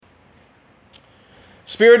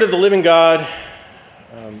Spirit of the living God,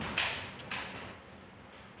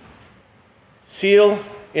 seal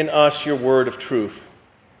in us your word of truth,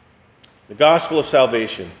 the gospel of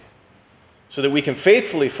salvation, so that we can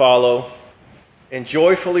faithfully follow and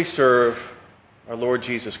joyfully serve our Lord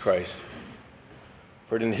Jesus Christ.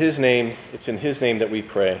 For it's in His name that we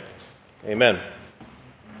pray. Amen.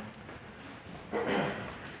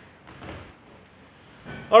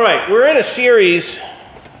 All right, we're in a series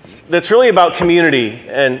that's really about community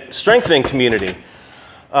and strengthening community.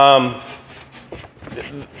 The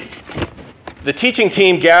teaching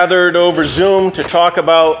team gathered over Zoom to talk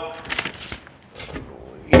about,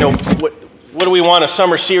 what do we want a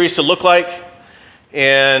summer series to look like?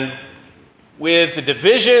 And with the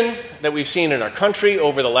division that we've seen in our country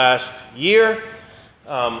over the last year,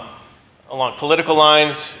 along political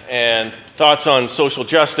lines and thoughts on social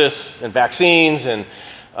justice and vaccines and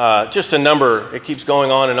just a number, it keeps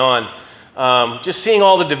going on and on. Just seeing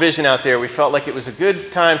all the division out there, we felt like it was a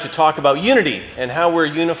good time to talk about unity and how we're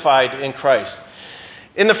unified in Christ.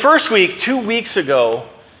 In the first week, 2 weeks ago,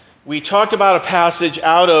 we talked about a passage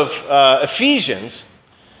out of Ephesians,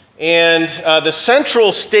 and the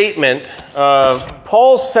central statement,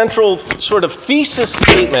 Paul's central sort of thesis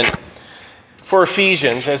statement for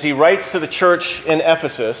Ephesians, as he writes to the church in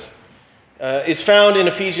Ephesus, is found in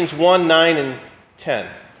Ephesians 1, 9, and 10.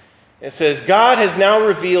 It says, God has now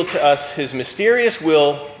revealed to us His mysterious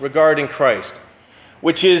will regarding Christ,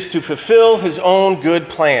 which is to fulfill His own good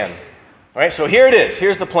plan. All right, so here it is.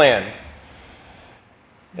 Here's the plan.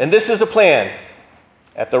 And this is the plan.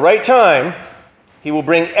 At the right time, He will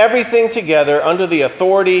bring everything together under the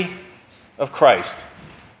authority of Christ.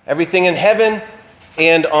 Everything in heaven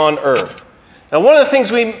and on earth. Now, one of the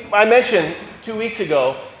things I mentioned 2 weeks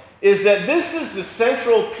ago is that this is the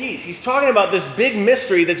central piece. He's talking about this big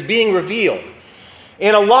mystery that's being revealed.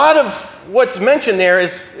 And a lot of what's mentioned there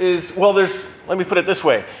let me put it this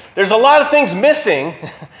way. There's a lot of things missing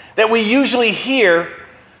that we usually hear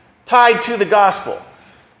tied to the gospel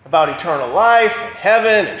about eternal life, and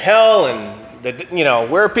heaven, and hell,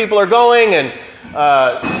 and where people are going. And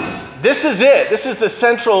this is it. This is the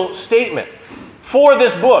central statement for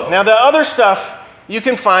this book. Now, the other stuff you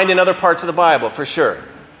can find in other parts of the Bible, for sure.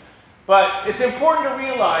 But it's important to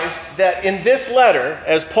realize that in this letter,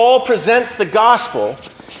 as Paul presents the gospel,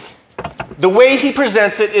 the way he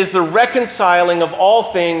presents it is the reconciling of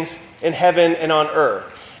all things in heaven and on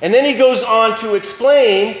earth. And then he goes on to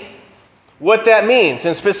explain what that means.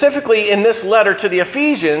 And specifically in this letter to the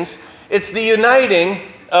Ephesians, it's the uniting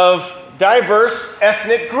of diverse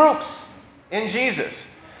ethnic groups in Jesus.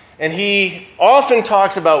 And he often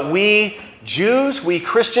talks about we Jews, we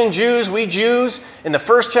Christian Jews, we Jews in the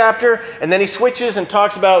first chapter, and then he switches and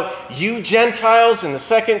talks about you Gentiles in the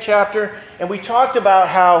second chapter. And we talked about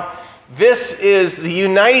how this is the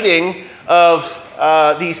uniting of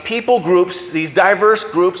these people groups, these diverse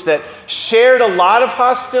groups that shared a lot of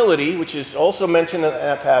hostility, which is also mentioned in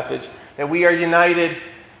that passage, that we are united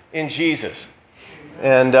in Jesus.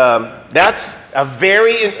 And that's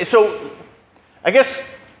so I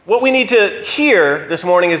guess what we need to hear this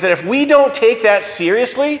morning is that if we don't take that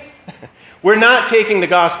seriously, we're not taking the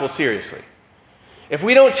gospel seriously. If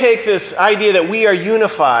we don't take this idea that we are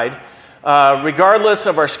unified, regardless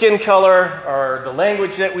of our skin color or the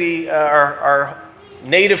language that our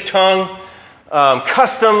native tongue,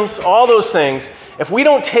 customs, all those things, if we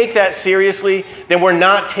don't take that seriously, then we're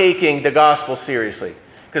not taking the gospel seriously.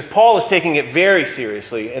 Because Paul is taking it very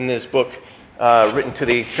seriously in this book written to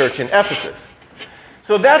the church in Ephesus.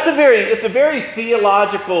 So it's a very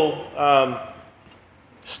theological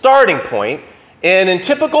starting point. And in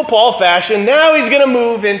typical Paul fashion, now he's going to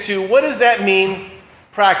move into what does that mean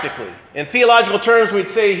practically. In theological terms, we'd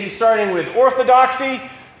say he's starting with orthodoxy,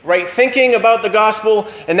 right thinking about the gospel,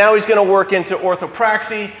 and now he's going to work into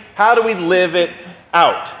orthopraxy. How do we live it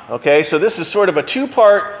out? Okay, so this is sort of a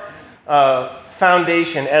two-part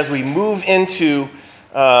foundation as we move into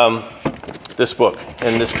this book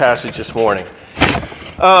and this passage this morning.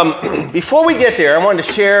 Before we get there, I wanted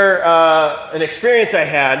to share an experience I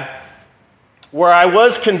had where I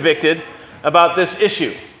was convicted about this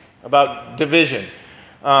issue, about division.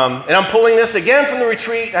 And I'm pulling this again from the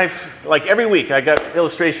retreat. Like every week, I got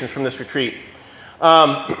illustrations from this retreat.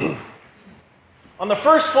 On the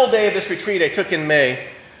first full day of this retreat I took in May,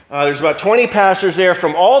 there's about 20 pastors there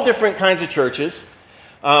from all different kinds of churches.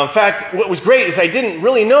 In fact, what was great is I didn't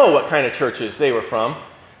really know what kind of churches they were from.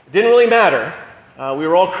 It didn't really matter. We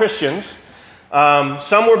were all Christians.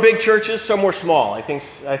 Some were big churches, some were small. I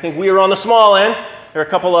think we were on the small end. There are a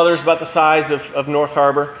couple others about the size of North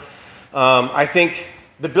Harbor. I think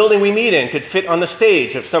the building we meet in could fit on the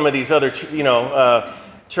stage of some of these other,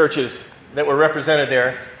 churches that were represented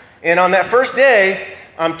there. And on that first day,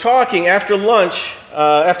 I'm talking after lunch,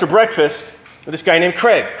 after breakfast, with this guy named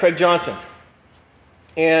Craig Johnson.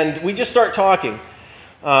 And we just start talking.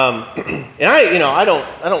 And I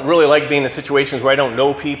don't really like being in situations where I don't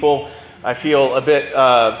know people. I feel a bit,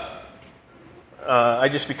 I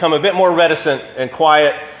just become a bit more reticent and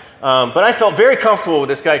quiet. But I felt very comfortable with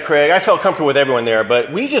this guy, Craig. I felt comfortable with everyone there.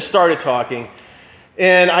 But we just started talking.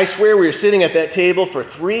 And I swear we were sitting at that table for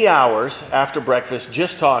 3 hours after breakfast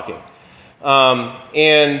just talking.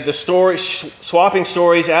 And the story, swapping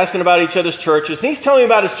stories, asking about each other's churches. And he's telling me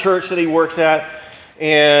about his church that he works at,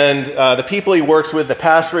 and the people he works with, the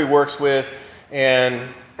pastor he works with, and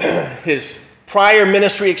his prior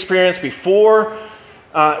ministry experience before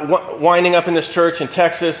winding up in this church in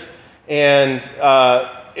Texas. And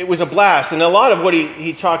it was a blast. And a lot of what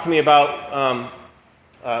he talked to me about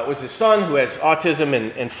was his son who has autism,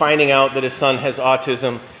 and finding out that his son has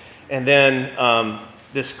autism. And then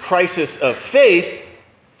this crisis of faith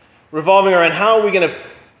revolving around how are we going to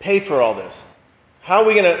pay for all this? How are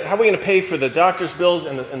we going to pay for the doctor's bills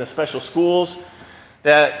and the special schools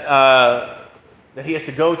that he has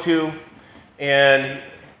to go to? And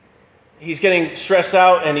he's getting stressed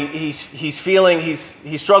out, and he's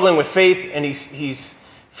struggling with faith, and he's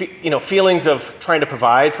feelings of trying to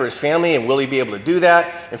provide for his family, and will he be able to do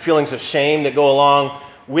that? And feelings of shame that go along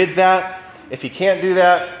with that if he can't do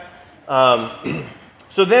that.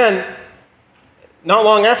 So then, not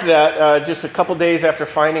long after that, just a couple days after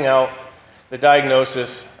finding out the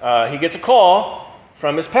diagnosis, he gets a call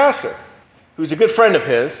from his pastor, who's a good friend of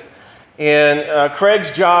his. And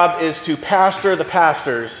Craig's job is to pastor the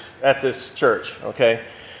pastors at this church. Okay,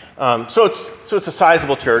 so it's a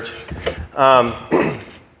sizable church.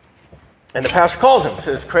 And the pastor calls him,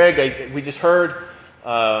 says, "Craig, we just heard.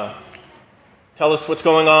 Tell us what's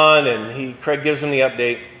going on." And Craig gives him the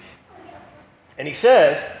update. And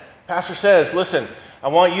pastor says, "Listen, I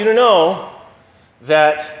want you to know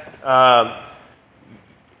that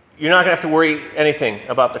you're not going to have to worry anything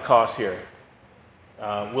about the cost here.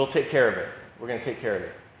 We'll take care of it. We're going to take care of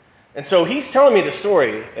it." And so he's telling me the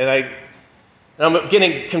story, and I'm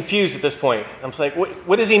getting confused at this point. I'm just like,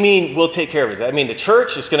 what does he mean, we'll take care of it? Does that mean the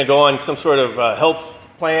church is going to go on some sort of health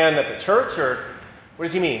plan at the church, or what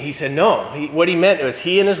does he mean? He said, no. What he meant was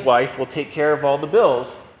he and his wife will take care of all the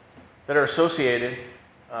bills that are associated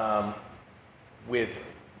with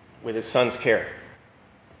his son's care.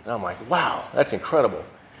 And I'm like, wow, that's incredible.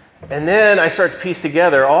 And then I start to piece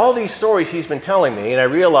together all these stories he's been telling me, and I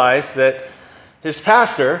realized that his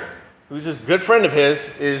pastor, who's a good friend of his,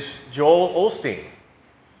 is Joel Osteen.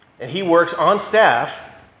 And he works on staff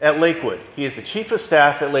at Lakewood. He is the chief of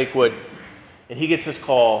staff at Lakewood, and he gets this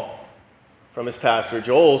call from his pastor.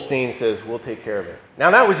 Joel Osteen says, "We'll take care of it."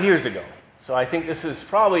 Now, that was years ago. So I think this is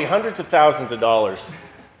probably hundreds of thousands of dollars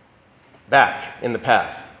back in the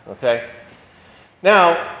past, okay?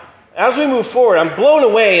 Now, as we move forward, I'm blown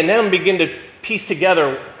away, and then I begin to piece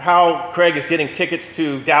together how Craig is getting tickets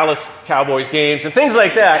to Dallas Cowboys games and things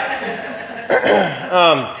like that.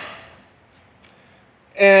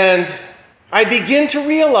 And I begin to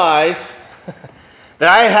realize that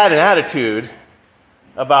I had an attitude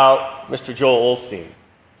about Mr. Joel Osteen,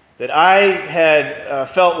 that I had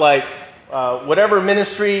felt like whatever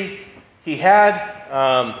ministry he had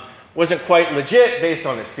wasn't quite legit based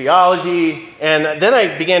on his theology. And then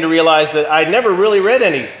I began to realize that I'd never really read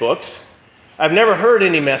any books. I've never heard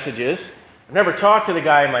any messages. I've never talked to the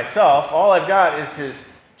guy myself. All I've got is his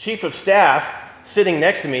chief of staff sitting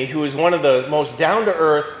next to me, who is one of the most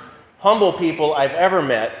down-to-earth, humble people I've ever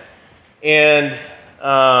met. And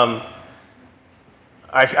I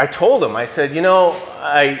told him, I said,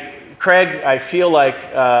 Craig, I feel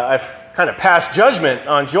like I've kind of passed judgment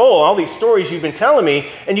on Joel. All these stories you've been telling me,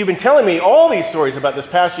 and you've been telling me all these stories about this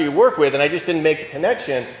pastor you work with, and I just didn't make the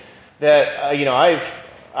connection that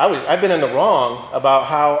I've been in the wrong about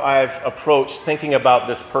how I've approached thinking about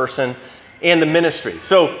this person and the ministry.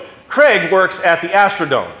 So Craig works at the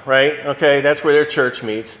Astrodome, right? Okay, that's where their church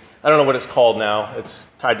meets. I don't know what it's called now. It's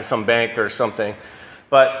tied to some bank or something,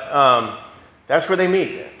 but that's where they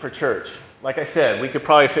meet for church. Like I said, we could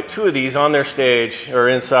probably fit 2 of these on their stage or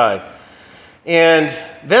inside. And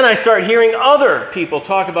then I start hearing other people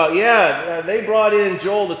talk about, they brought in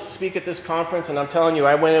Joel to speak at this conference, and I'm telling you,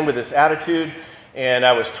 I went in with this attitude, and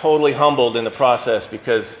I was totally humbled in the process,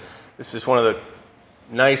 because this is one of the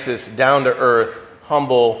nicest, down-to-earth,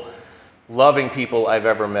 humble, loving people I've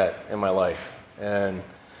ever met in my life. And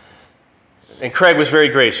Craig was very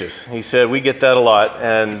gracious. He said, "We get that a lot,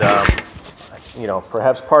 and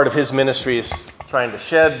perhaps part of his ministry is trying to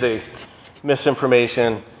shed the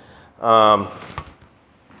misinformation. But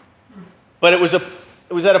it was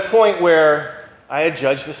at a point where I had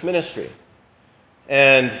judged this ministry.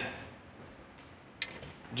 And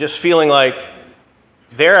just feeling like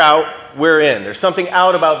they're out, we're in. There's something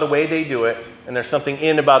out about the way they do it, and there's something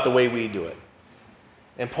in about the way we do it.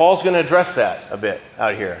 And Paul's going to address that a bit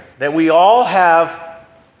out here. That we all have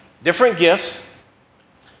different gifts.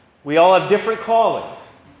 We all have different callings.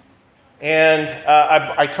 And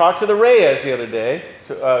I talked to the Reyes the other day,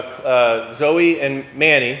 Zoe and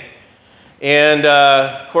Manny. And,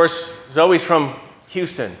 of course, Zoe's from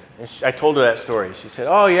Houston. And I told her that story. She said,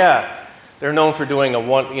 oh, yeah, they're known for doing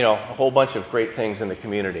a whole bunch of great things in the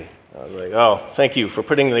community. I was like, oh, thank you for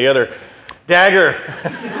putting the other dagger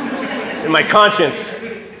in my conscience.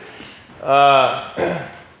 But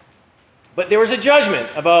there was a judgment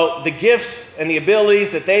about the gifts and the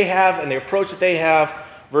abilities that they have and the approach that they have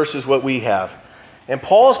versus what we have. And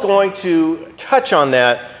Paul's going to touch on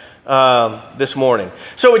that this morning.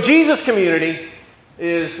 So a Jesus community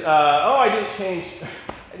is, I didn't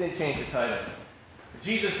change the title.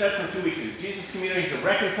 Jesus said some 2 weeks ago. Jesus community is a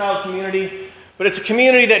reconciled community, but it's a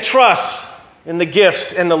community that trusts in the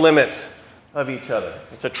gifts and the limits of each other.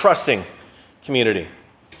 It's a trusting community.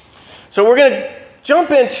 So we're going to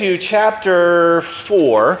jump into chapter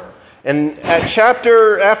 4, and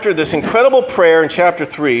after this incredible prayer in chapter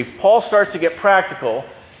 3, Paul starts to get practical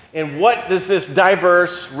in what does this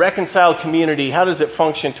diverse, reconciled community, how does it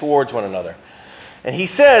function towards one another? And he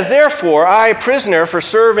says, therefore, I, prisoner for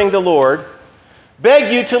serving the Lord,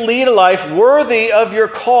 beg you to lead a life worthy of your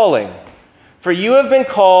calling, for you have been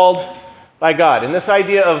called by God. And this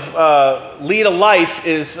idea of lead a life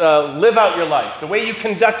is live out your life, the way you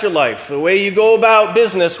conduct your life, the way you go about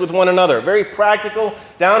business with one another. Very practical,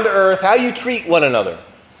 down to earth, how you treat one another.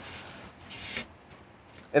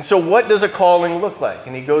 And so what does a calling look like?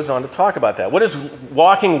 And he goes on to talk about that. What does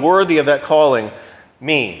walking worthy of that calling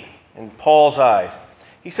mean in Paul's eyes?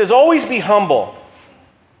 He says, always be humble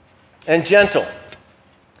and gentle.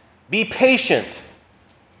 Be patient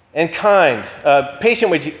and kind.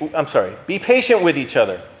 Be patient with each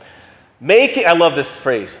other. I love this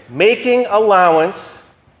phrase. Making allowance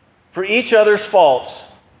for each other's faults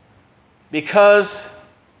because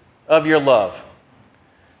of your love.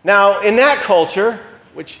 Now, in that culture,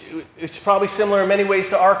 which it's probably similar in many ways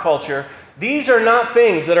to our culture, these are not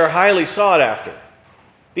things that are highly sought after.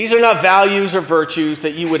 These are not values or virtues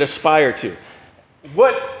that you would aspire to.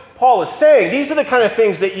 What Paul is saying, these are the kind of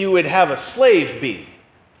things that you would have a slave be.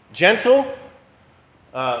 Gentle.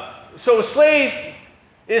 So a slave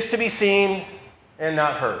is to be seen and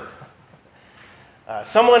not heard.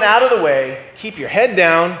 Someone out of the way, keep your head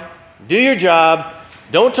down, do your job,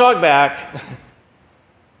 don't talk back,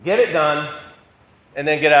 get it done, and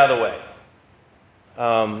then get out of the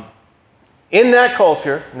way. In that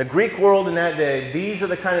culture, in the Greek world in that day, these are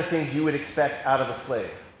the kind of things you would expect out of a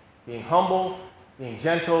slave. Being humble, being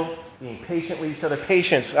gentle, being patient with each other.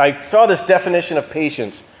 Patience. I saw this definition of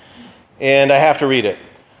patience, and I have to read it.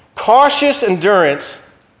 Cautious endurance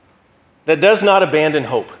that does not abandon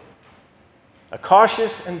hope. A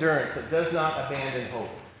cautious endurance that does not abandon hope.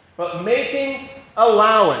 But making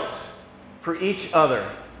allowance for each other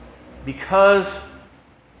because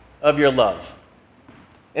of your love.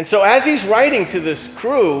 And so as he's writing to this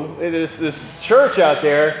crew, this church out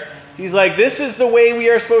there, he's like, this is the way we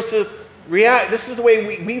are supposed to react. This is the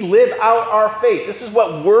way we live out our faith. This is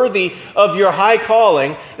what worthy of your high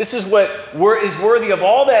calling. This is what is worthy of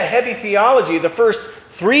all that heavy theology, the first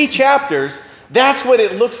 3 chapters. That's what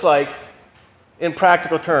it looks like in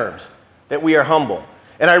practical terms, that we are humble.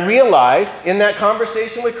 And I realized in that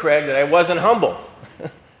conversation with Craig that I wasn't humble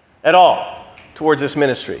at all towards this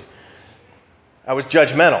ministry. I was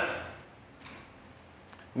judgmental,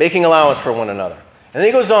 making allowance for one another. And then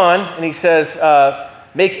he goes on and he says,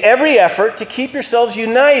 make every effort to keep yourselves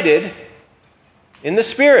united in the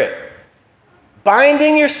Spirit,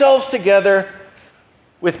 binding yourselves together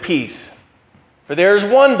with peace. For there is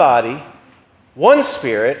one body, one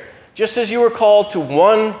Spirit, just as you were called to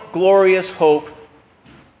one glorious hope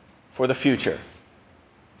for the future.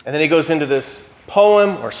 And then he goes into this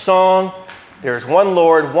poem or song. There is one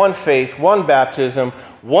Lord, one faith, one baptism,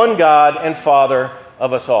 one God and Father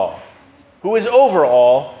of us all, who is over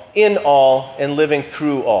all, in all, and living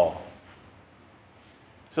through all.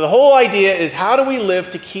 So the whole idea is, how do we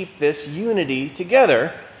live to keep this unity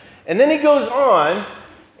together? And then he goes on,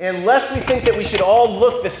 and lest we think that we should all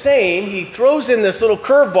look the same, he throws in this little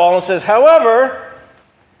curveball and says, however,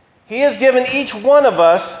 he has given each one of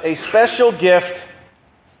us a special gift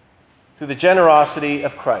through the generosity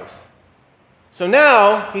of Christ. So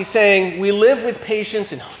now he's saying we live with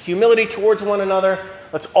patience and humility towards one another.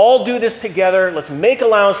 Let's all do this together. Let's make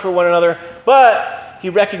allowance for one another. But he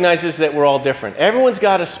recognizes that we're all different. Everyone's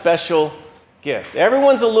got a special gift.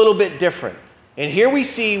 Everyone's a little bit different. And here we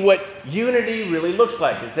see what unity really looks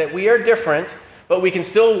like, is that we are different, but we can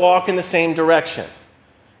still walk in the same direction.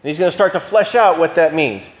 And he's going to start to flesh out what that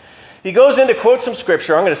means. He goes in to quote some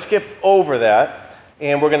scripture. I'm going to skip over that,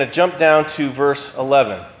 and we're going to jump down to verse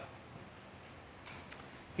 11.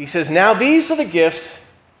 He says, "Now these are the gifts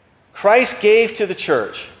Christ gave to the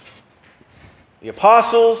church: the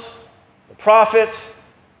apostles, the prophets,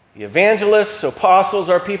 the evangelists." So apostles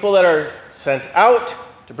are people that are sent out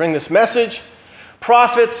to bring this message.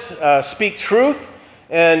 Prophets speak truth.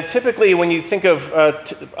 And typically when you think of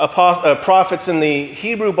prophets in the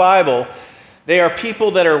Hebrew Bible, they are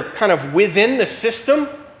people that are kind of within the system,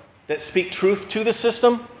 that speak truth to the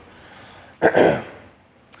system.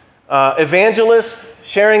 Evangelists,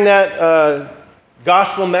 sharing that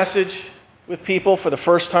gospel message with people for the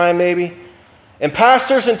first time maybe. And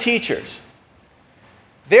pastors and teachers.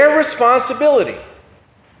 Their responsibility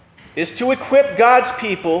is to equip God's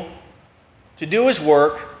people to do His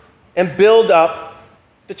work and build up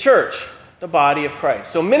the church, the body of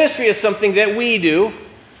Christ. So ministry is something that we do,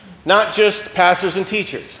 not just pastors and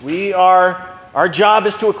teachers. Our job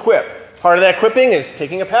is to equip. Part of that equipping is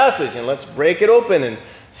taking a passage and let's break it open and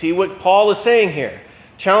see what Paul is saying here.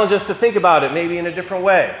 Challenge us to think about it maybe in a different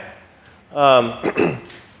way.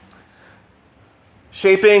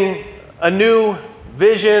 Shaping a new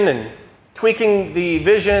vision and tweaking the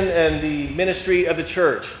vision and the ministry of the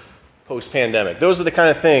church post-pandemic. Those are the kind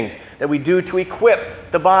of things that we do to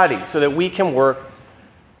equip the body so that we can work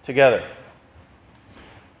together.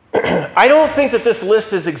 I don't think that this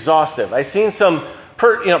list is exhaustive. I've seen some,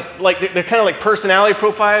 they're kind of like personality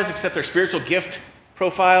profiles, except they're spiritual gift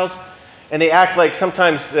profiles, and they act like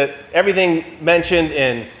sometimes that everything mentioned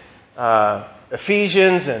in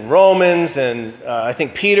Ephesians and Romans, and I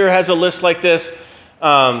think Peter has a list like this,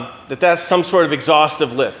 that's some sort of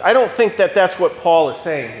exhaustive list. I don't think that that's what Paul is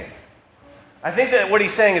saying here. I think that what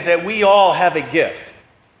he's saying is that we all have a gift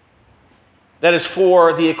that is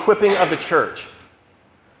for the equipping of the church.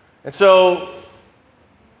 And so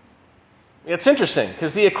it's interesting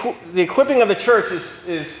because the equipping of the church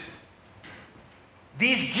is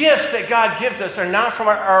these gifts that God gives us are not from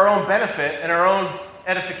our own benefit and our own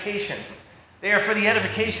edification. They are for the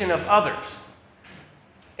edification of others.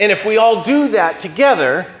 And if we all do that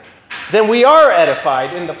together, then we are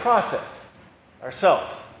edified in the process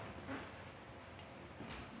ourselves.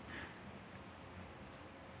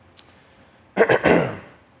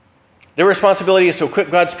 Their responsibility is to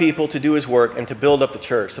equip God's people to do His work and to build up the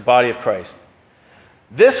church, the body of Christ.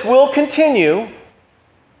 This will continue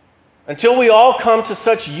until we all come to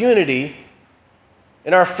such unity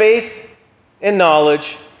in our faith and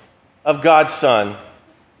knowledge of God's Son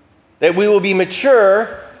that we will be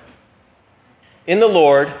mature in the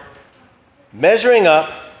Lord, measuring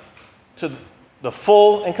up to the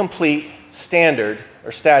full and complete standard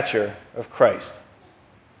or stature of Christ.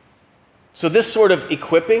 So this sort of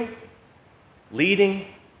equipping, leading,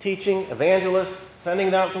 teaching, evangelists,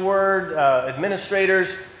 sending out the word,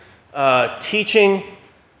 administrators, teaching,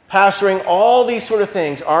 pastoring, all these sort of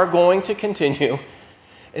things are going to continue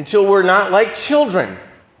until we're not like children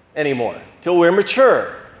anymore, until we're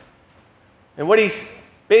mature. And what he's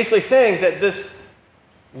basically saying is that this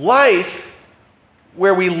life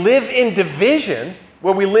where we live in division,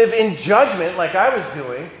 where we live in judgment like I was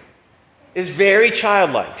doing, is very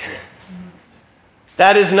childlike.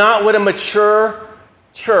 That is not what a mature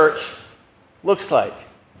church looks like.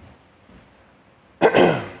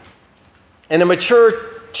 And a mature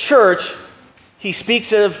church, he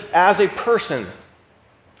speaks of as a person,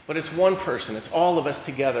 but it's one person. It's all of us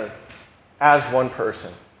together as one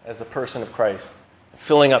person, as the person of Christ,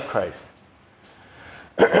 filling up Christ.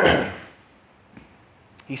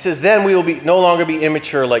 He says, then we will no longer be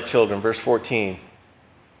immature like children. Verse 14.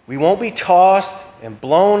 We won't be tossed and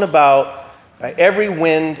blown about by every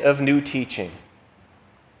wind of new teaching.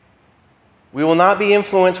 We will not be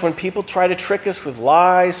influenced when people try to trick us with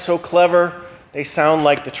lies so clever they sound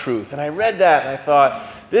like the truth. And I read that and I thought,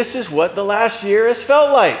 this is what the last year has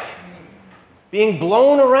felt like. Being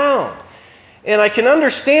blown around. And I can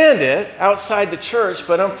understand it outside the church,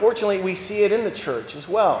 but unfortunately we see it in the church as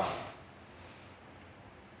well.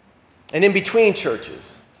 And in between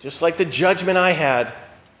churches, just like the judgment I had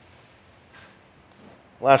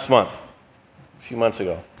last month, a few months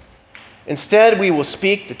ago. Instead, we will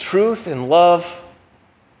speak the truth in love,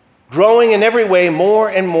 growing in every way more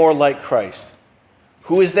and more like Christ,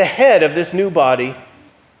 who is the head of this new body,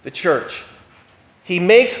 the church. He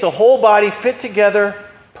makes the whole body fit together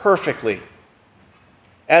perfectly.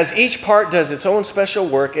 As each part does its own special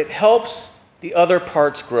work, it helps the other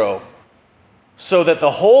parts grow so that the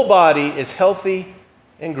whole body is healthy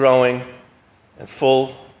and growing and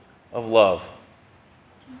full of love.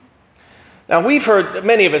 Now,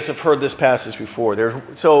 many of us have heard this passage before.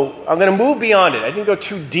 So I'm going to move beyond it. I didn't go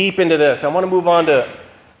too deep into this. I want to move on to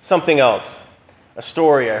something else, a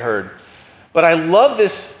story I heard. But I love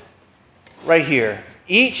this right here.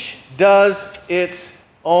 Each does its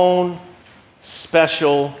own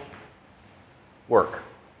special work.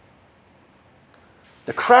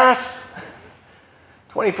 The crass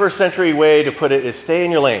 21st century way to put it is stay in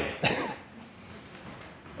your lane.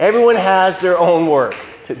 Everyone has their own work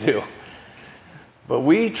to do. But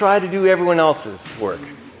we try to do everyone else's work,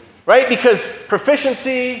 right? Because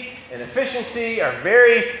proficiency and efficiency are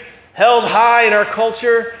very held high in our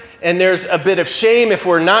culture, and there's a bit of shame if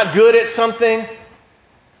we're not good at something.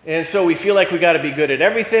 And so we feel like we got to be good at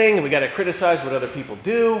everything, and we got to criticize what other people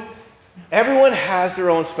do. Everyone has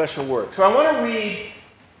their own special work. So I want to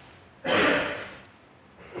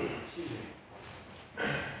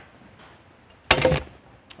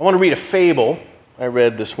read a fable I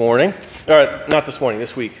read this morning. Or not this morning,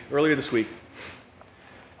 this week. Earlier this week.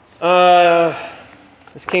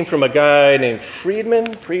 This came from a guy named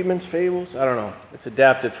Friedman. Friedman's Fables? I don't know. It's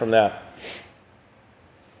adapted from that.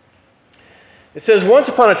 It says, once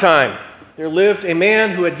upon a time, there lived a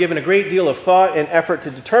man who had given a great deal of thought and effort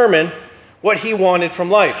to determine what he wanted from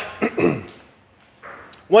life.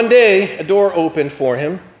 One day, a door opened for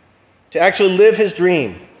him to actually live his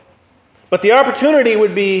dream. But the opportunity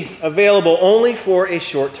would be available only for a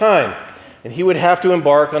short time, and he would have to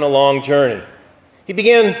embark on a long journey. He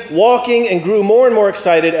began walking and grew more and more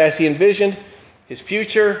excited as he envisioned his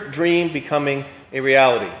future dream becoming a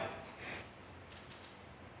reality.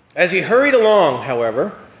 As he hurried along,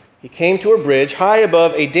 however, he came to a bridge high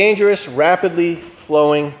above a dangerous, rapidly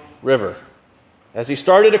flowing river. As he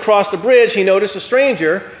started across the bridge, he noticed a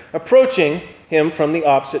stranger approaching him from the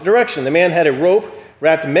opposite direction. The man had a rope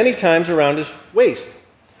wrapped many times around his waist.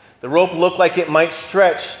 The rope looked like it might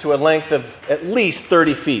stretch to a length of at least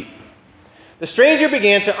 30 feet. The stranger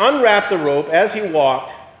began to unwrap the rope as he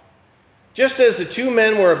walked. Just as the two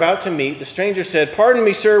men were about to meet, the stranger said, "Pardon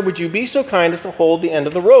me, sir, would you be so kind as to hold the end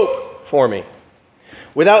of the rope for me?"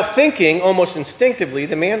 Without thinking, almost instinctively,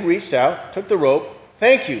 the man reached out, took the rope.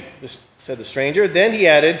 "Thank you," said the stranger. Then he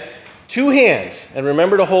added, "Two hands, and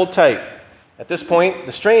remember to hold tight." At this point,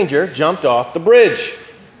 the stranger jumped off the bridge.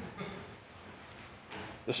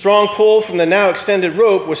 The strong pull from the now extended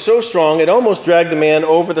rope was so strong it almost dragged the man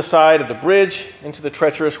over the side of the bridge into the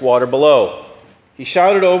treacherous water below. He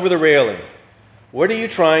shouted over the railing, "What are you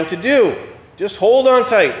trying to do? Just hold on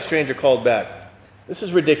tight," the stranger called back. This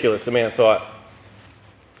is ridiculous, the man thought.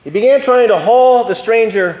 He began trying to haul the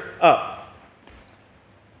stranger up,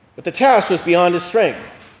 but the task was beyond his strength.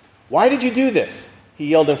 "Why did you do this?" he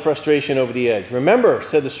yelled in frustration over the edge. "Remember,"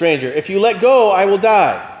 said the stranger, "if you let go, I will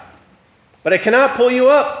die." "But I cannot pull you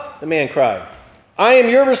up," the man cried. "I am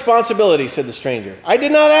your responsibility," said the stranger. "I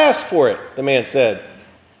did not ask for it," the man said.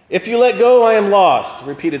 "If you let go, I am lost,"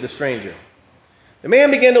 repeated the stranger. The man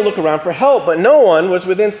began to look around for help, but no one was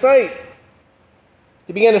within sight.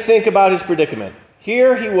 He began to think about his predicament.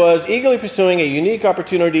 Here he was eagerly pursuing a unique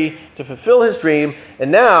opportunity to fulfill his dream,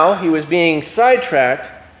 and now he was being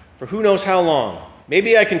sidetracked for who knows how long.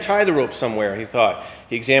 "Maybe I can tie the rope somewhere," he thought.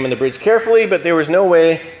 He examined the bridge carefully, but there was no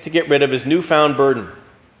way to get rid of his newfound burden.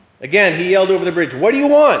 Again, he yelled over the bridge, "What do you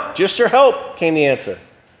want?" "Just your help," came the answer.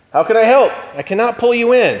 "How can I help?" "I cannot pull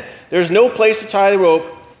you in. There's no place to tie the rope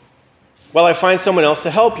while I find someone else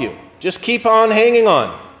to help you. Just keep on hanging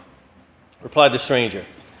on," replied the stranger.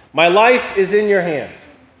 "My life is in your hands."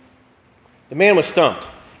 The man was stumped.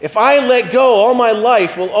 If I let go, all my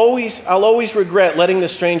life I'll always regret letting the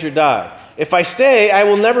stranger die. If I stay, I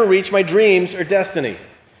will never reach my dreams or destiny.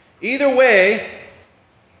 Either way,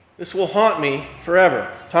 this will haunt me forever.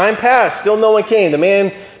 Time passed, still no one came. The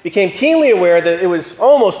man became keenly aware that it was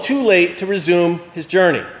almost too late to resume his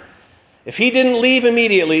journey. If he didn't leave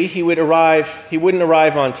immediately, he wouldn't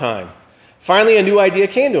arrive on time. Finally, a new idea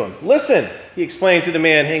came to him. "Listen," he explained to the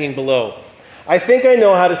man hanging below. "I think I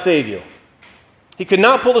know how to save you." He could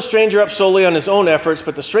not pull the stranger up solely on his own efforts,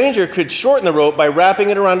 but the stranger could shorten the rope by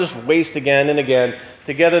wrapping it around his waist again and again.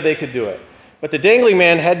 Together they could do it. But the dangling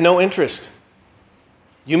man had no interest.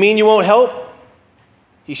 "You mean you won't help?"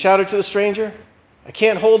 he shouted to the stranger. "I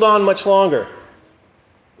can't hold on much longer."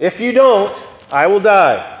 "If you don't, I will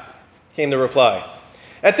die," came the reply.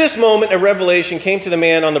 At this moment, a revelation came to the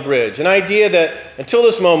man on the bridge, an idea that until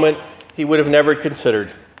this moment he would have never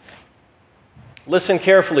considered. Listen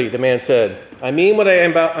carefully, the man said. I mean what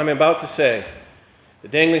I'm about to say. The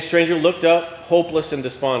dangling stranger looked up, hopeless and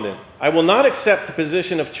despondent. I will not accept the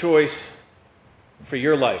position of choice for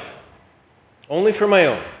your life, only for my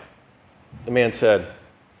own, the man said.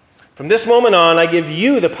 From this moment on, I give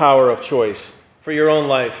you the power of choice for your own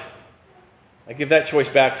life. I give that choice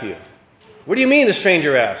back to you. What do you mean, the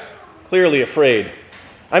stranger asked, clearly afraid.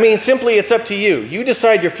 I mean, simply, it's up to you. You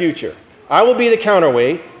decide your future. I will be the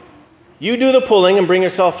counterweight. You do the pulling and bring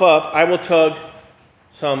yourself up. I will tug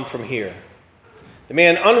some from here. The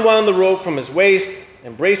man unwound the rope from his waist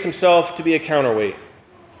and braced himself to be a counterweight.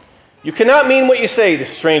 You cannot mean what you say, the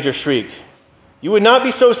stranger shrieked. You would not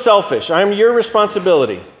be so selfish. I am your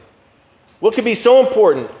responsibility. What could be so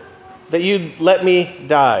important that you'd let me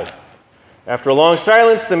die? After a long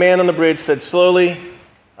silence, the man on the bridge said slowly,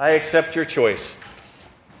 I accept your choice.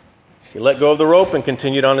 He let go of the rope and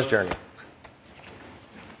continued on his journey.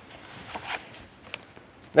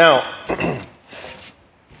 Now,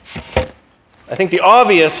 I think the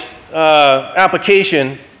obvious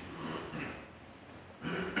application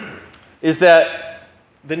is that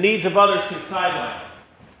the needs of others can sideline us.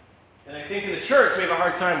 And I think in the church we have a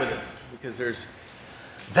hard time with this because there's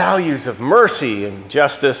values of mercy and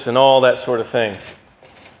justice and all that sort of thing.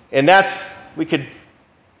 And we could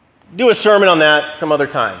do a sermon on that some other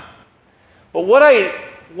time. But what I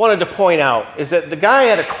wanted to point out is that the guy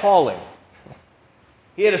had a calling.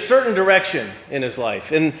 He had a certain direction in his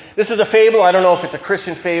life. And this is a fable. I don't know if it's a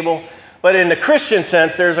Christian fable. But in the Christian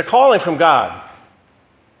sense, there's a calling from God.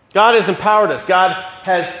 God has empowered us. God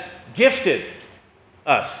has gifted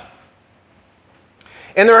us.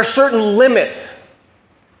 And there are certain limits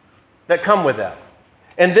that come with that.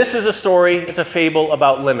 And this is a story, it's a fable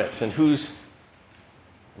about limits and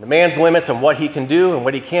the man's limits and what he can do and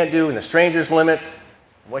what he can't do, and the stranger's limits,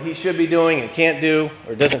 what he should be doing and can't do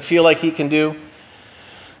or doesn't feel like he can do.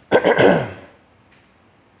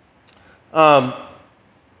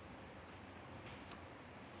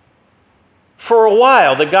 For a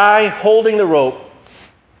while, the guy holding the rope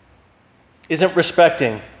isn't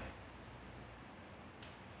respecting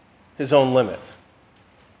his own limits.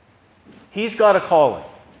 He's got a calling.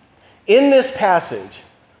 In this passage,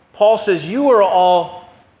 Paul says, you are all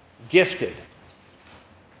gifted.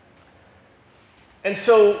 And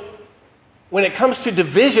so, when it comes to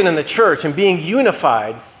division in the church and being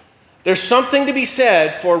unified, there's something to be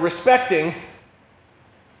said for respecting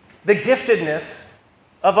the giftedness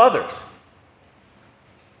of others.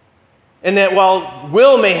 And that while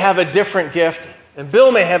Will may have a different gift, and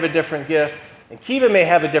Bill may have a different gift, and Kiva may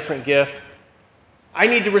have a different gift, I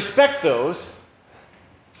need to respect those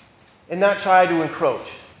and not try to encroach,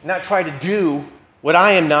 not try to do what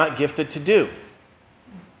I am not gifted to do.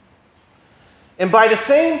 And by the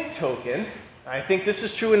same token, I think this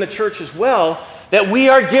is true in the church as well, that we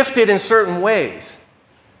are gifted in certain ways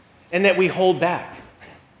and that we hold back.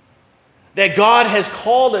 That God has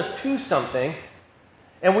called us to something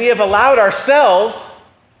and we have allowed ourselves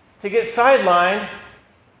to get sidelined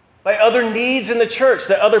by other needs in the church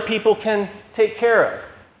that other people can take care of.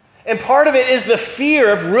 And part of it is the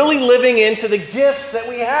fear of really living into the gifts that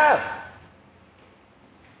we have.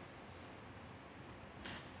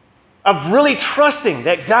 Of really trusting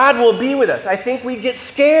that God will be with us. I think we get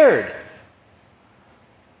scared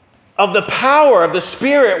of the power of the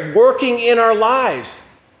Spirit working in our lives.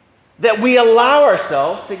 That we allow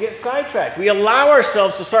ourselves to get sidetracked. We allow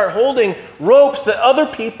ourselves to start holding ropes that other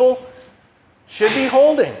people should be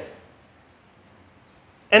holding.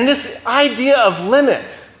 And this idea of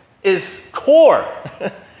limits is core.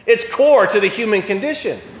 It's core to the human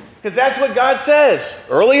condition. Because that's what God says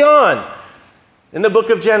early on in the book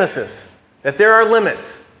of Genesis. That there are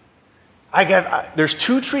limits. There's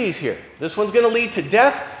two trees here. This one's going to lead to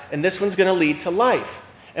death, and this one's going to lead to life.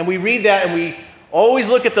 And we read that, and we always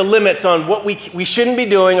look at the limits on what we shouldn't be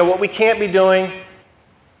doing or what we can't be doing.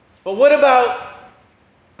 But what about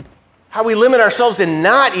how we limit ourselves in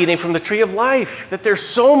not eating from the tree of life? That there's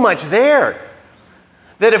so much there.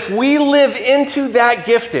 That if we live into that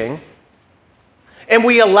gifting and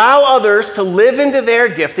we allow others to live into their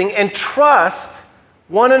gifting and trust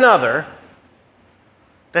one another,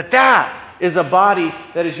 that is a body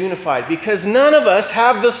that is unified. Because none of us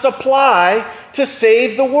have the supply to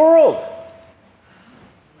save the world.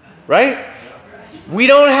 Right? We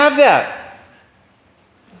don't have that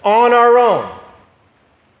on our own.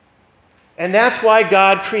 And that's why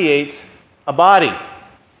God creates a body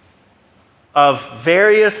of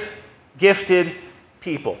various gifted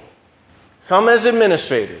people. Some as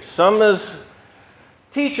administrators, some as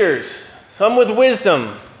teachers, some with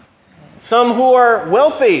wisdom, some who are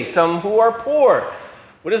wealthy, some who are poor.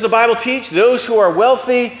 What does the Bible teach? Those who are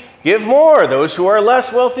wealthy, give more. Those who are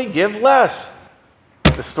less wealthy, give less.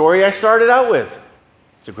 The story I started out with.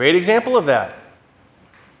 It's a great example of that.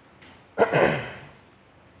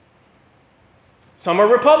 Some are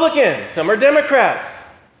Republicans, some are Democrats.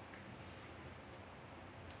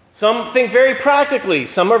 Some think very practically,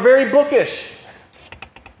 some are very bookish.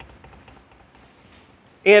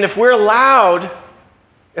 And if we allow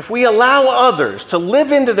others to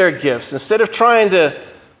live into their gifts instead of trying to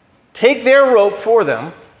take their rope for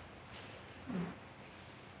them,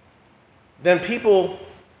 then people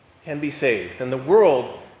can be saved and the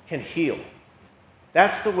world can heal.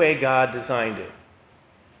 That's the way God designed it.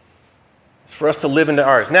 It's for us to live into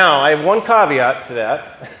ours. Now, I have one caveat to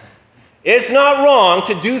that. It's not wrong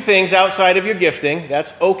to do things outside of your gifting.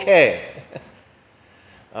 That's okay.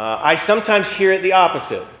 I sometimes hear it the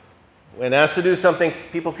opposite. When asked to do something,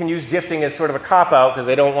 people can use gifting as sort of a cop-out because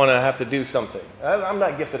they don't want to have to do something. I'm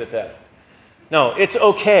not gifted at that. No, it's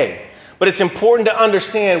okay. But it's important to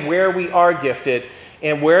understand where we are gifted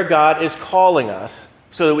and where God is calling us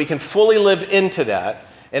so that we can fully live into that.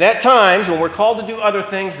 And at times, when we're called to do other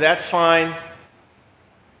things, that's fine.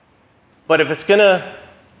 But if it's going to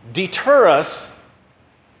deter us,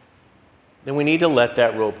 then we need to let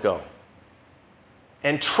that rope go.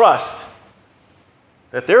 And trust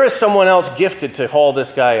that there is someone else gifted to haul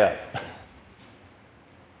this guy up.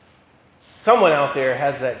 Someone out there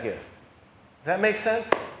has that gift. Does that make sense?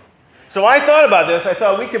 So I thought about this. I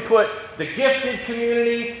thought we could put the gifted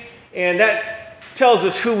community, and that tells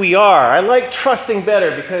us who we are. I like trusting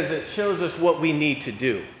better because it shows us what we need to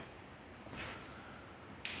do.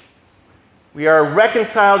 We are a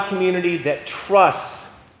reconciled community that trusts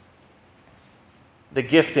the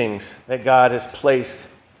giftings that God has placed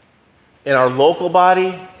in our local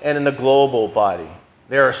body and in the global body.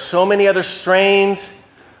 There are so many other strains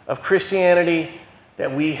of Christianity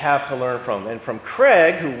that we have to learn from. And from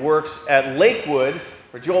Craig, who works at Lakewood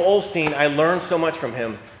for Joel Osteen, I learned so much from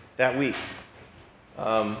him that week.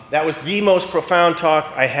 That was the most profound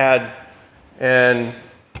talk I had, and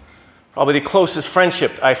probably the closest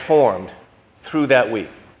friendship I formed through that week.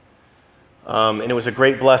 And it was a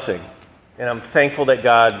great blessing. And I'm thankful that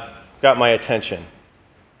God got my attention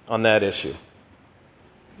on that issue.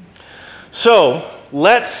 So,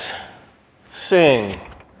 let's sing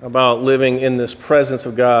about living in this presence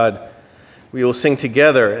of God. We will sing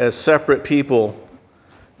together as separate people,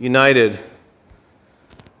 united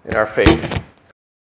in our faith.